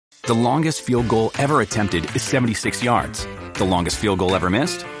The longest field goal ever attempted is 76 yards. The longest field goal ever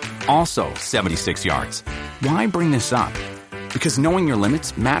missed? Also 76 yards. Why bring this up? Because knowing your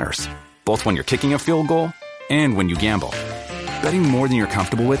limits matters, both when you're kicking a field goal and when you gamble. Betting more than you're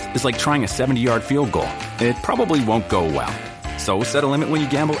comfortable with is like trying a 70-yard field goal. It probably won't go well. So set a limit when you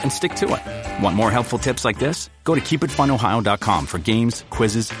gamble and stick to it. Want more helpful tips like this? Go to keepitfunohio.com for games,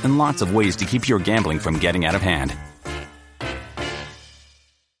 quizzes, and lots of ways to keep your gambling from getting out of hand.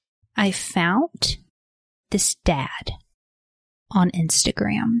 I found this dad on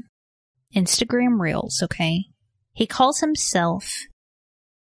Instagram. Instagram Reels, okay? He calls himself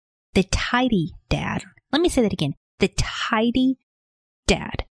the Tidy Dad. Let me say that again. The Tidy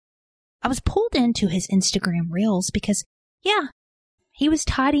Dad. I was pulled into his Instagram Reels because, yeah, he was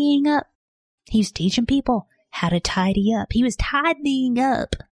tidying up. He was teaching people how to tidy up. He was tidying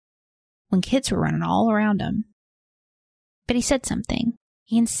up when kids were running all around him. But he said something.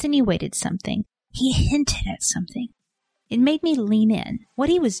 He insinuated something. He hinted at something. It made me lean in. What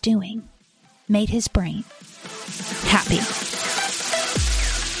he was doing made his brain happy.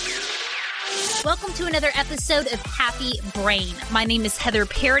 Welcome to another episode of Happy Brain. My name is Heather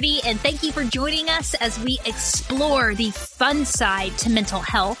Parody, and thank you for joining us as we explore the fun side to mental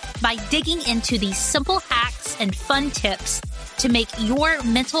health by digging into the simple hacks and fun tips to make your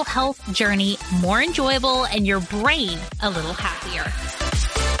mental health journey more enjoyable and your brain a little happier.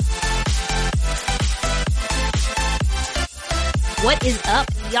 What is up,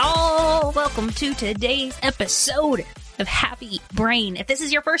 y'all? Welcome to today's episode of Happy Brain. If this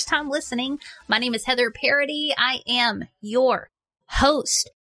is your first time listening, my name is Heather Parody. I am your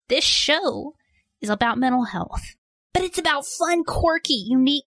host. This show is about mental health, but it's about fun, quirky,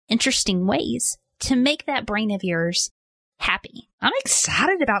 unique, interesting ways to make that brain of yours happy. I'm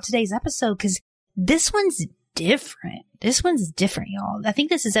excited about today's episode because this one's different. Y'all. I think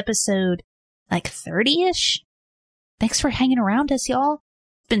this is episode like 30-ish. Thanks for hanging around us, y'all.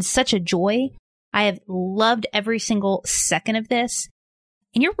 It's been such a joy. I have loved every single second of this.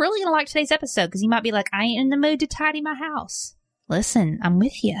 And you're really going to like today's episode because you might be like, I ain't in the mood to tidy my house. Listen, I'm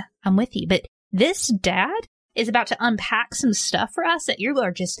with you. But this dad is about to unpack some stuff for us that you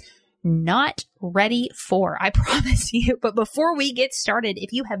are just not ready for. I promise you. But before we get started,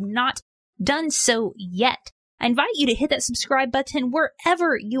 if you have not done so yet, I invite you to hit that subscribe button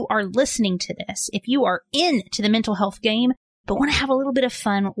wherever you are listening to this. If you are into the mental health game, but want to have a little bit of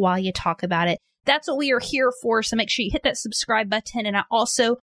fun while you talk about it, that's what we are here for. So make sure you hit that subscribe button. And I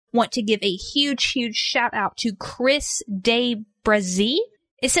also want to give a huge shout out to Chris De Brazil.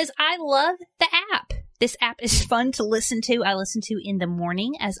 It says, I love the app. This app is fun to listen to. I listen to in the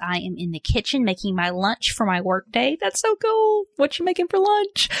morning as I am in the kitchen making my lunch for my work day. That's so cool. What you making for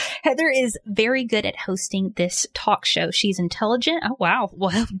lunch? Heather is very good at hosting this talk show. She's intelligent. Oh, wow.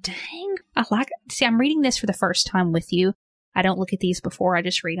 Well, dang. I like it. See, I'm reading this for the first time with you. I don't look at these before. I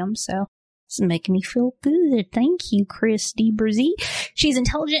just read them. So it's making me feel good. Thank you, Chris De Brazil. She's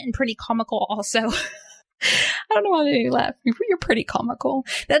intelligent and pretty comical also. I don't know why they laugh. You're pretty comical.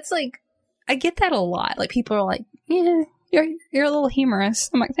 That's like, I get that a lot. Like people are like, yeah, you're a little humorous.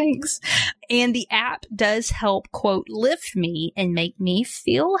 I'm like, thanks. And the app does help, quote, lift me and make me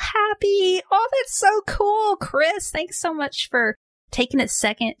feel happy. Oh, that's so cool, Chris. Thanks so much for taking a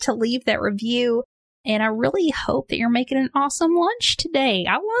second to leave that review. And I really hope that you're making an awesome lunch today.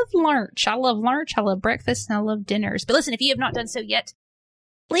 I love lunch. I love breakfast, and I love dinners. But listen, if you have not done so yet,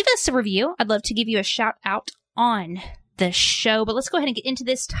 leave us a review. I'd love to give you a shout out on the show, but let's go ahead and get into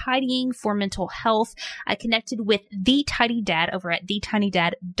this tidying for mental health. I connected with The Tidy Dad over at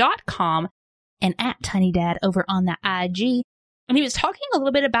thetidydad.com and at Tiny Dad over on the IG. And he was talking a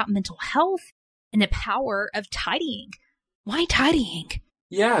little bit about mental health and the power of tidying. Why tidying?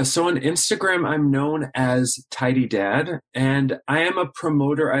 Yeah, so on Instagram, I'm known as Tidy Dad, and I am a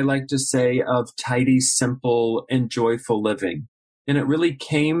promoter, I like to say, of tidy, simple, and joyful living. And it really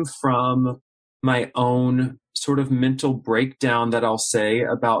came from my own sort of mental breakdown that I'll say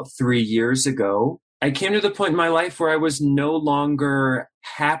about 3 years ago. I came to the point in my life where I was no longer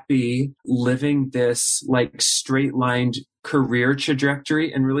happy living this like straight lined career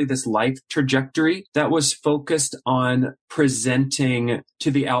trajectory and really this life trajectory that was focused on presenting to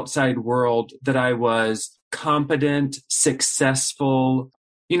the outside world that I was competent, successful,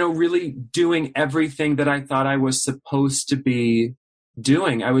 really doing everything that I thought I was supposed to be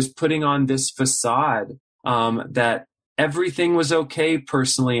doing. I was putting on this facade that everything was okay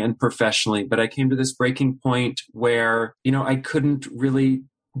personally and professionally, but I came to this breaking point where, I couldn't really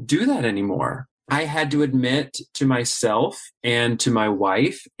do that anymore. I had to admit to myself and to my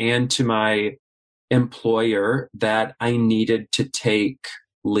wife and to my employer that I needed to take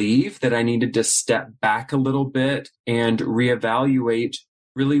leave, that I needed to step back a little bit and reevaluate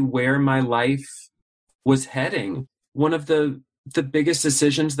really where my life was heading. One of the biggest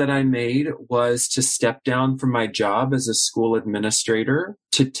decisions that I made was to step down from my job as a school administrator,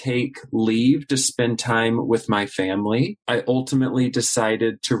 to take leave to spend time with my family. I ultimately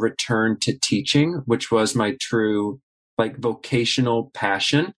decided to return to teaching, which was my true vocational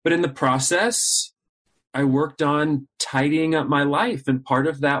passion. But in the process, I worked on tidying up my life. And part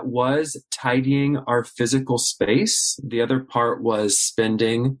of that was tidying our physical space. The other part was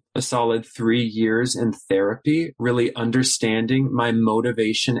spending a solid 3 years in therapy, really understanding my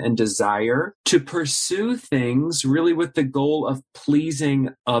motivation and desire to pursue things really with the goal of pleasing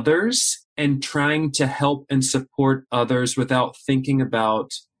others and trying to help and support others without thinking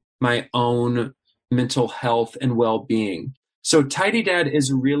about my own mental health and well-being. So Tidy Dad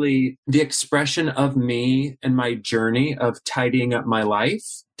is really the expression of me and my journey of tidying up my life,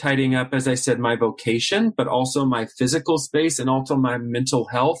 tidying up, as I said, my vocation, but also my physical space and also my mental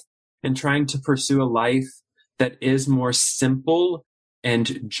health, and trying to pursue a life that is more simple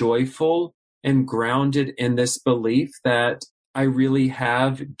and joyful and grounded in this belief that I really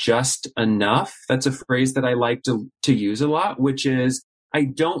have just enough. That's a phrase that I like to use a lot, which is I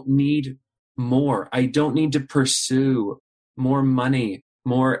don't need more. I don't need to pursue more money,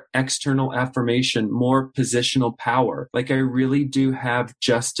 more external affirmation, more positional power. I really do have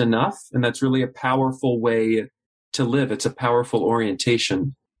just enough. And that's really a powerful way to live. It's a powerful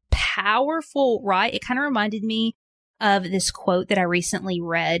orientation. Powerful, right? It kind of reminded me of this quote that I recently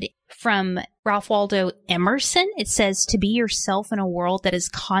read from Ralph Waldo Emerson. It says, "To be yourself in a world that is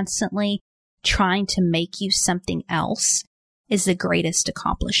constantly trying to make you something else is the greatest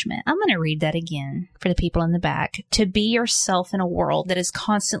accomplishment." I'm going to read that again for the people in the back. To be yourself in a world that is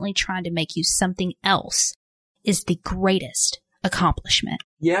constantly trying to make you something else is the greatest accomplishment.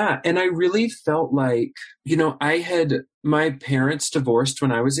 Yeah. And I really felt like, my parents divorced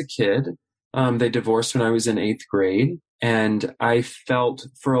when I was a kid. They divorced when I was in 8th grade. And I felt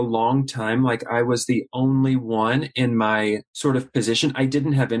for a long time like I was the only one in my sort of position. I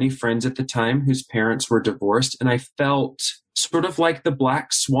didn't have any friends at the time whose parents were divorced. And I felt sort of like the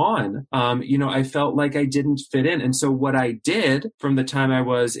black swan. I felt like I didn't fit in. And so what I did from the time I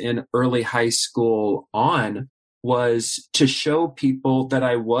was in early high school on was to show people that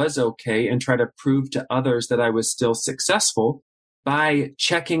I was okay and try to prove to others that I was still successful by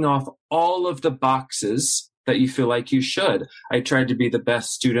checking off all of the boxes that you feel like you should. I tried to be the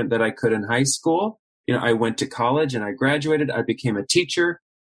best student that I could in high school. I went to college and I graduated. I became a teacher.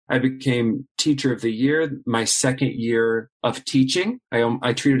 I became teacher of the year, my second year of teaching.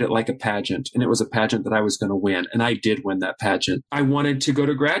 I treated it like a pageant, and it was a pageant that I was going to win. And I did win that pageant. I wanted to go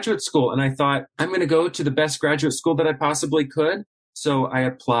to graduate school, and I thought, I'm going to go to the best graduate school that I possibly could. So I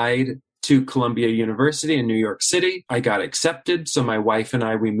applied to Columbia University in New York City. I got accepted. So my wife and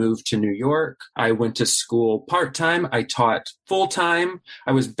we moved to New York. I went to school part-time. I taught full-time.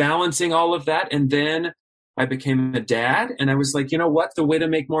 I was balancing all of that. And then I became a dad. And I was like, you know what? The way to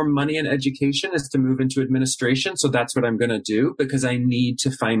make more money in education is to move into administration. So that's what I'm going to do, because I need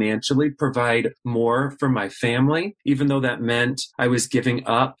to financially provide more for my family. Even though that meant I was giving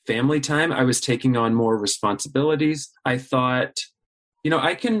up family time, I was taking on more responsibilities. I thought,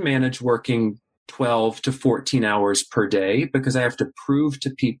 I can manage working 12 to 14 hours per day because I have to prove to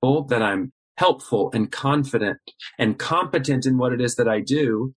people that I'm helpful and confident and competent in what it is that I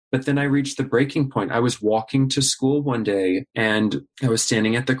do. But then I reached the breaking point. I was walking to school one day and I was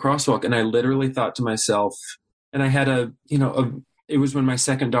standing at the crosswalk, and I literally thought to myself, and I had it was when my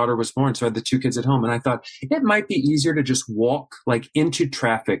second daughter was born. So I had the 2 kids at home, and I thought it might be easier to just walk into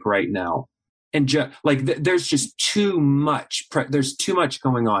traffic right now. And there's just too much, there's too much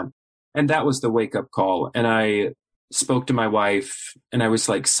going on. And that was the wake up call. And I spoke to my wife and I was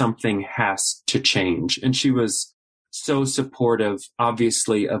like, something has to change. And she was so supportive,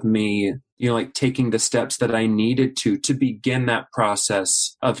 obviously, of me, taking the steps that I needed to begin that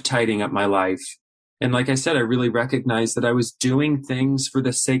process of tidying up my life. And like I said, I really recognized that I was doing things for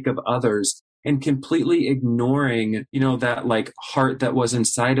the sake of others and completely ignoring, that heart that was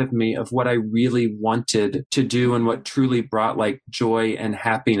inside of me of what I really wanted to do and what truly brought joy and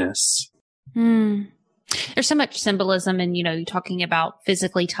happiness. There's so much symbolism in, you're talking about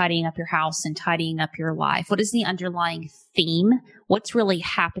physically tidying up your house and tidying up your life. What is the underlying theme? What's really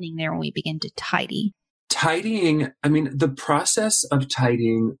happening there when we begin to tidy? Tidying, the process of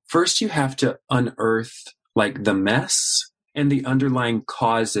tidying, first you have to unearth the mess and the underlying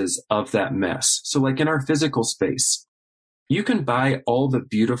causes of that mess. So in our physical space, you can buy all the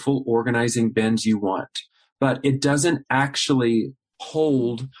beautiful organizing bins you want, but it doesn't actually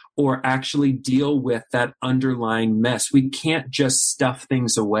hold or actually deal with that underlying mess. We can't just stuff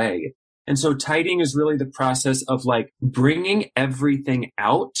things away. And so tidying is really the process of like bringing everything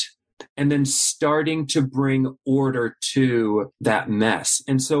out and then starting to bring order to that mess.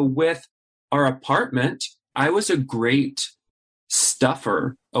 And so with our apartment, I was a great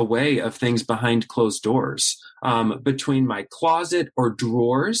stuffer away of things behind closed doors, between my closet or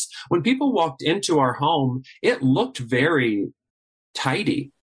drawers. When people walked into our home, it looked very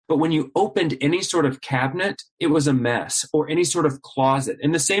tidy. But when you opened any sort of cabinet, it was a mess, or any sort of closet.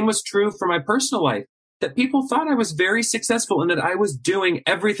 And the same was true for my personal life, that people thought I was very successful and that I was doing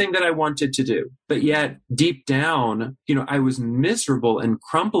everything that I wanted to do. But yet deep down, I was miserable and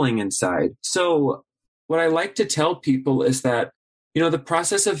crumbling inside. So what I like to tell people is that, the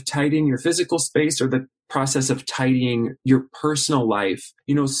process of tidying your physical space, or the process of tidying your personal life,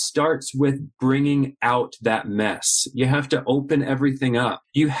 starts with bringing out that mess. You have to open everything up.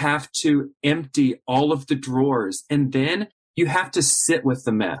 You have to empty all of the drawers, and then you have to sit with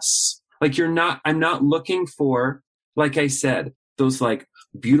the mess. Like I'm not looking for, like I said, those like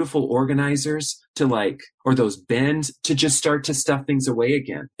beautiful organizers or those bins to just start to stuff things away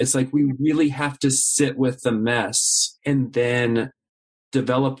again. It's like we really have to sit with the mess and then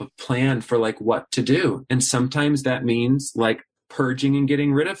develop a plan for like what to do. And sometimes that means like purging and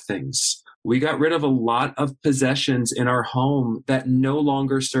getting rid of things. We got rid of a lot of possessions in our home that no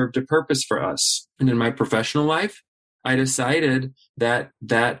longer served a purpose for us. And in my professional life, I decided that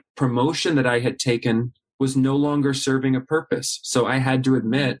that promotion that I had taken was no longer serving a purpose. So I had to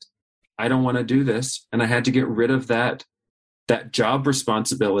admit, I don't want to do this. And I had to get rid of that job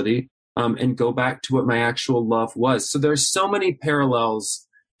responsibility, and go back to what my actual love was. So there's so many parallels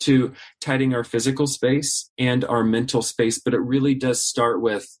to tidying our physical space and our mental space, but it really does start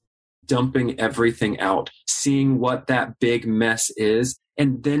with dumping everything out, seeing what that big mess is,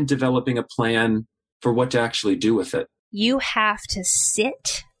 and then developing a plan for what to actually do with it. You have to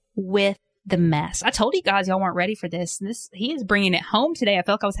sit with the mess. I told you guys y'all weren't ready for this. He is bringing it home today. I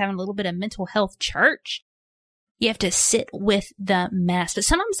felt like I was having a little bit of mental health church. You have to sit with the mess. But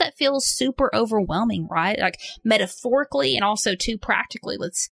sometimes that feels super overwhelming, right? Like metaphorically and also too practically.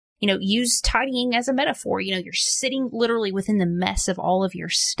 Let's, use tidying as a metaphor. You're sitting literally within the mess of all of your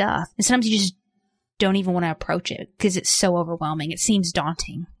stuff. And sometimes you just don't even want to approach it because it's so overwhelming. It seems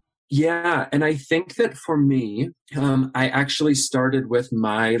daunting. Yeah. And I think that for me, I actually started with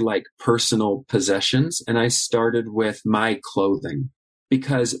my personal possessions, and I started with my clothing.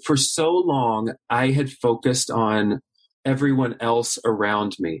 Because for so long, I had focused on everyone else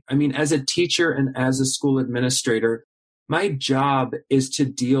around me. I mean, as a teacher and as a school administrator, my job is to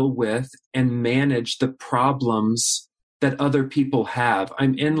deal with and manage the problems that other people have.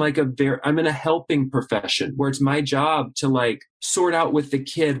 I'm in a helping profession where it's my job to sort out with the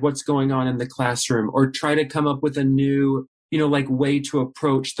kid what's going on in the classroom, or try to come up with a new, way to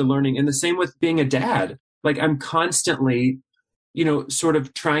approach the learning. And the same with being a dad. I'm constantly sort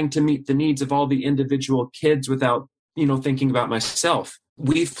of trying to meet the needs of all the individual kids without, thinking about myself.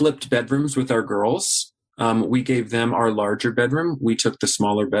 We flipped bedrooms with our girls. We gave them our larger bedroom. We took the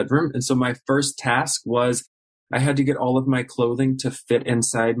smaller bedroom. And so my first task was I had to get all of my clothing to fit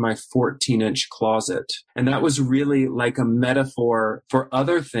inside my 14-inch closet. And that was really like a metaphor for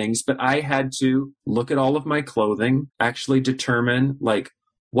other things, but I had to look at all of my clothing, actually determine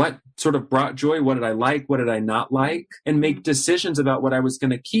what sort of brought joy, what did I like, what did I not like, and make decisions about what I was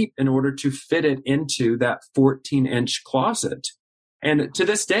going to keep in order to fit it into that 14-inch closet. And to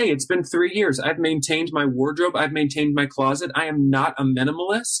this day, it's been 3 years. I've maintained my wardrobe. I've maintained my closet. I am not a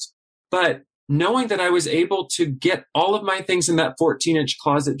minimalist, but knowing that I was able to get all of my things in that 14-inch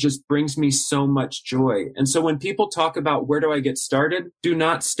closet just brings me so much joy. And so when people talk about where do I get started, do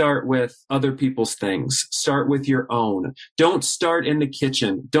not start with other people's things. Start with your own. Don't start in the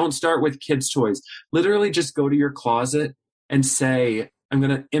kitchen. Don't start with kids' toys. Literally just go to your closet and say, I'm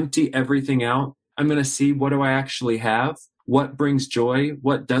going to empty everything out. I'm going to see, what do I actually have? What brings joy?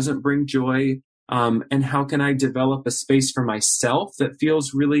 What doesn't bring joy? And how can I develop a space for myself that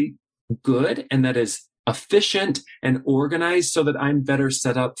feels really good and that is efficient and organized so that I'm better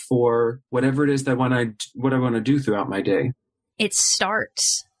set up for whatever it is that what I want to do throughout my day. It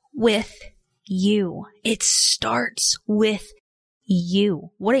starts with you. It starts with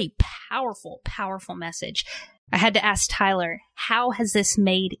you. What a powerful, powerful message. I had to ask Tyler, how has this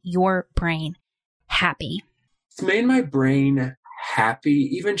made your brain happy? It's made my brain happy,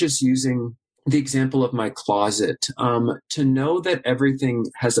 even just using the example of my closet, to know that everything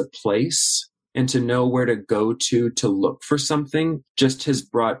has a place and to know where to go to look for something just has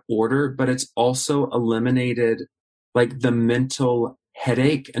brought order, but it's also eliminated like the mental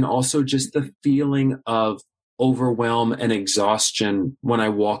headache and also just the feeling of overwhelm and exhaustion when I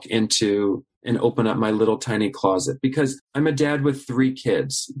walk into and open up my little tiny closet, because I'm a dad with 3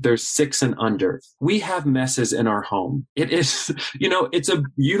 kids. They're 6 and under. We have messes in our home. It is, it's a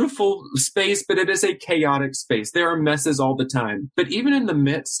beautiful space, but it is a chaotic space. There are messes all the time. But even in the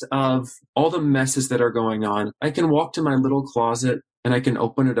midst of all the messes that are going on, I can walk to my little closet and I can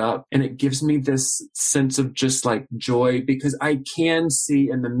open it up, and it gives me this sense of just like joy, because I can see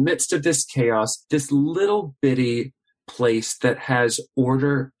in the midst of this chaos, this little bitty place that has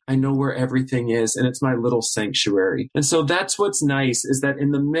order. I know where everything is, and it's my little sanctuary. And so that's what's nice, is that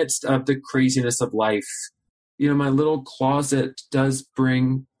in the midst of the craziness of life, my little closet does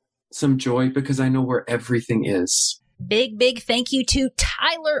bring some joy because I know where everything is. Big thank you to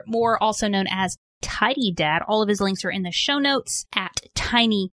Tyler Moore, also known as Tidy Dad. All of his links are in the show notes at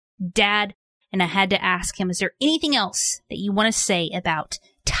Tiny Dad. And I had to ask him, is there anything else that you want to say about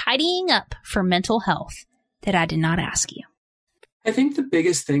tidying up for mental health that I did not ask you? I think the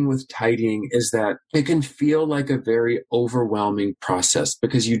biggest thing with tidying is that it can feel like a very overwhelming process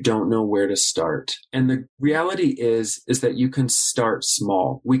because you don't know where to start. And the reality is that you can start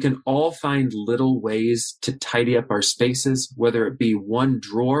small. We can all find little ways to tidy up our spaces, whether it be one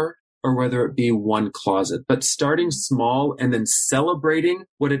drawer or whether it be one closet. But starting small and then celebrating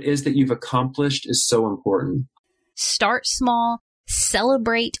what it is that you've accomplished is so important. Start small,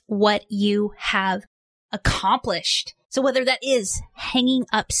 celebrate what you have accomplished. So whether that is hanging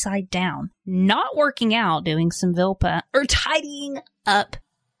upside down, not working out, doing some Vilpa, or tidying up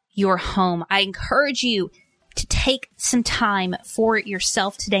your home, I encourage you to take some time for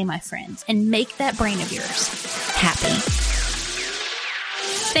yourself today, my friends, and make that brain of yours happy.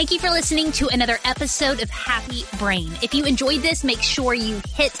 Thank you for listening to another episode of Happy Brain. If you enjoyed this, make sure you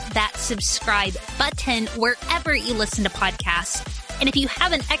hit that subscribe button wherever you listen to podcasts. And if you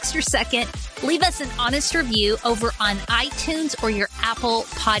have an extra second, leave us an honest review over on iTunes or your Apple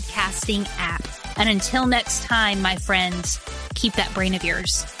podcasting app. And until next time, my friends, keep that brain of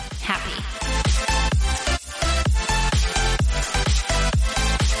yours happy.